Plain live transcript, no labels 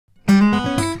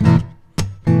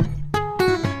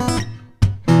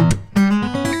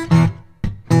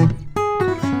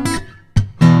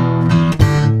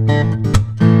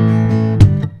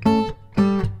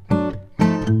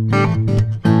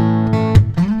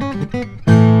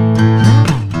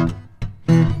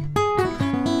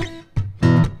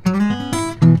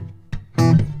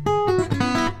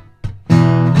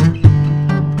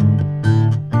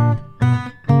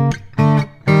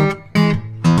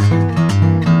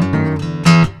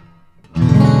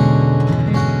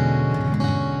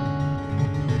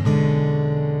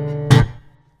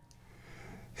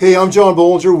Hey, I'm John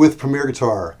Bollinger with Premier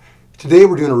Guitar. Today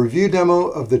we're doing a review demo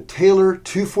of the Taylor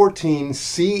 214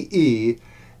 CE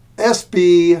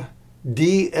SB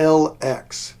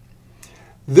DLX.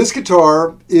 This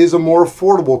guitar is a more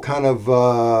affordable kind of,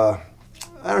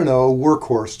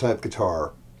 workhorse type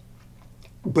guitar.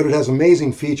 But it has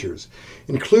amazing features,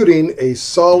 including a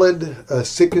solid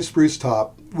solid-spruce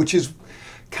top, which is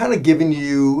kind of giving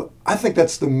you, I think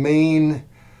that's the main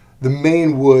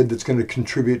wood that's going to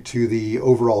contribute to the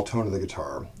overall tone of the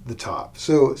guitar, the top.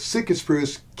 So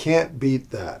solid-spruce, can't beat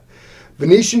that.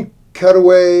 Venetian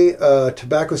cutaway,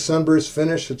 tobacco sunburst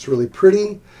finish, it's really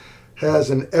pretty. Has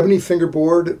an ebony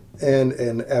fingerboard and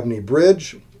an ebony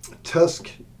bridge, tusk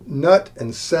nut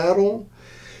and saddle.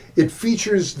 It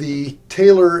features the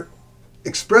Taylor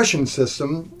expression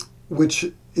system,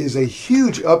 which is a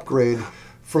huge upgrade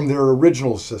from their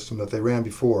original system that they ran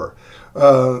before.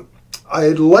 I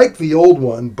like the old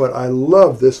one, but I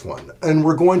love this one. And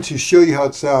we're going to show you how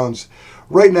it sounds.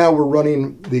 Right now we're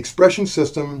running the expression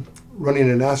system, running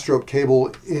an Astrope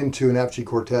cable into an FG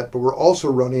Quartet, but we're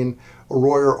also running a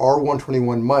Royer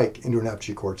R121 mic into an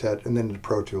FG Quartet and then into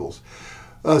Pro Tools.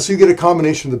 So you get a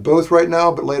combination of both right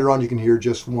now, but later on you can hear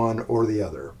just one or the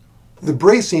other. The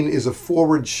bracing is a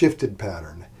forward shifted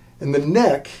pattern, and the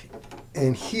neck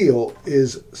and heel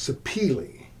is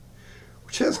sapele,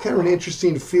 which has kind of an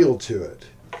interesting feel to it.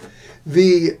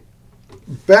 The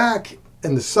back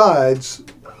and the sides,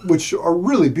 which are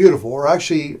really beautiful, are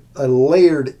actually a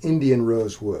layered Indian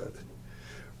rosewood.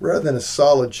 Rather than a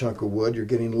solid chunk of wood, you're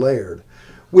getting layered,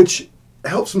 which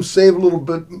helps them save a little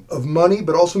bit of money,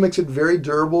 but also makes it very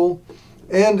durable.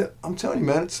 And I'm telling you,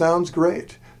 man, it sounds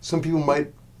great. Some people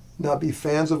might not be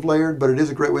fans of layered, but it is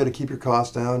a great way to keep your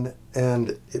costs down,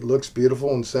 and it looks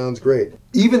beautiful and sounds great.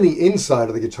 Even the inside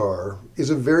of the guitar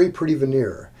is a very pretty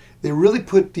veneer. They really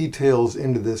put details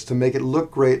into this to make it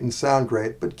look great and sound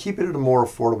great, but keep it at a more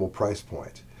affordable price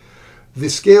point. The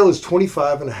scale is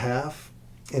 25.5,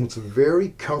 and it's a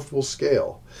very comfortable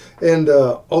scale. And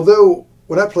although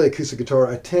when I play acoustic guitar,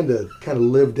 I tend to kind of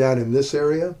live down in this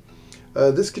area,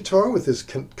 this guitar with this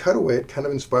cutaway, it kind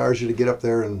of inspires you to get up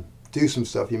there and do some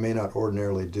stuff you may not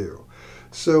ordinarily do.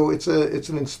 So it's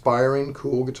an inspiring,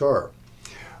 cool guitar.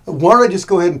 Why don't I just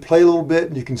go ahead and play a little bit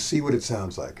and you can see what it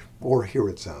sounds like, or hear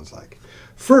what it sounds like.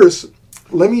 First,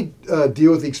 let me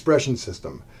deal with the expression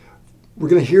system. We're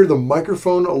going to hear the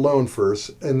microphone alone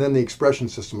first, and then the expression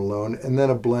system alone, and then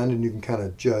a blend, and you can kind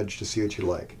of judge to see what you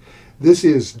like. This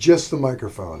is just the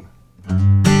microphone.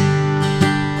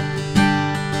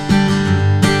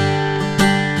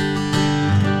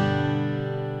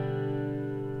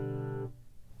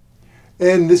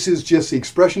 And this is just the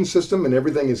expression system, and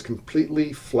everything is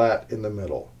completely flat in the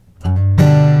middle.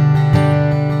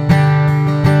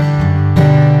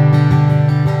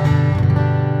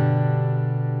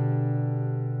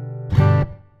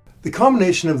 The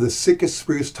combination of the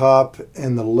solid-spruce top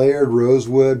and the layered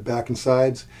rosewood back and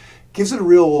sides gives it a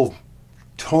real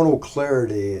tonal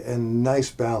clarity and nice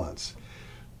balance.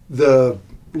 The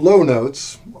low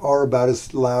notes are about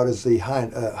as loud as the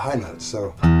high notes,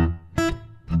 so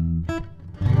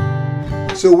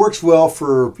it works well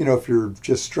for, if you're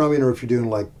just strumming or if you're doing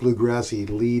like bluegrassy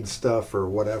lead stuff or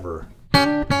whatever.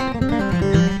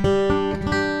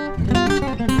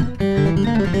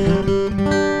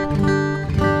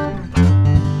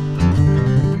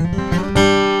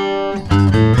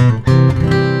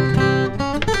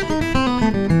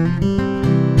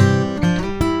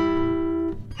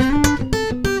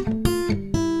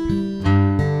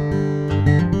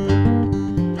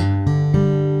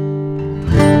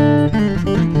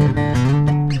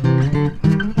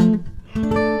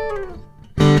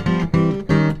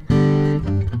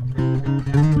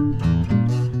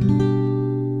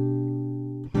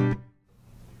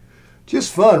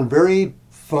 Just fun, very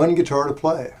fun guitar to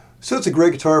play. So it's a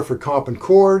great guitar for comping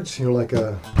chords, like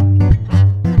a...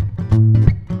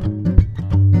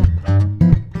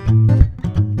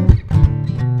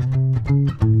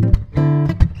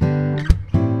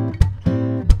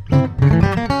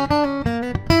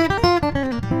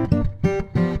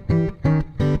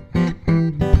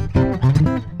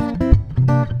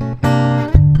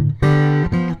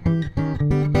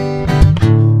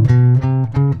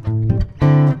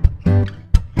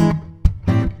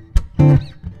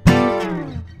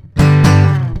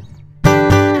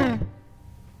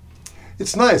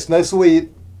 It's nice the way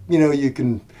you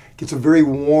can get a very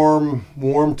warm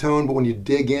tone, but when you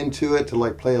dig into it to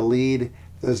like play a lead,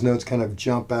 those notes kind of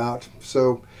jump out.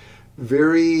 So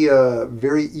very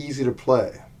easy to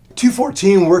play.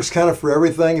 214 works kind of for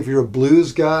everything. If you're a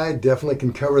blues guy, definitely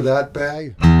can cover that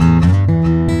bag.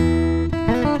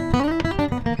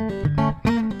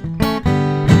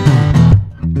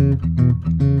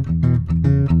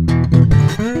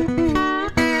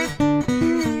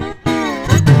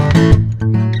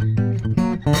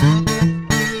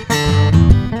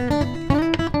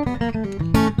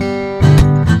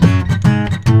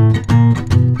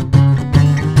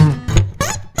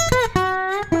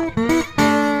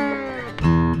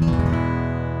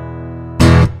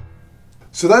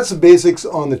 So that's the basics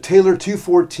on the Taylor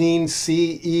 214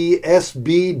 CE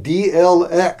SB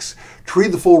DLX. To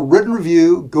read the full written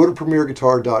review, go to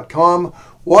premierguitar.com.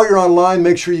 While you're online,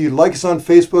 make sure you like us on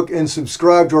Facebook and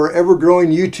subscribe to our ever-growing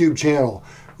YouTube channel.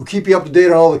 We'll keep you up to date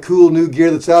on all the cool new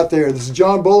gear that's out there. This is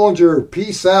John Bollinger.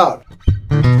 Peace out.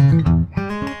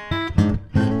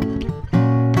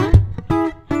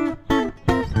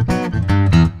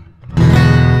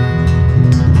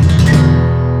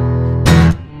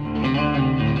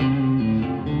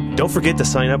 Don't forget to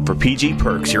sign up for PG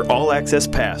Perks, your all-access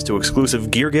pass to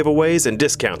exclusive gear giveaways and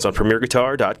discounts on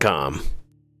premierguitar.com.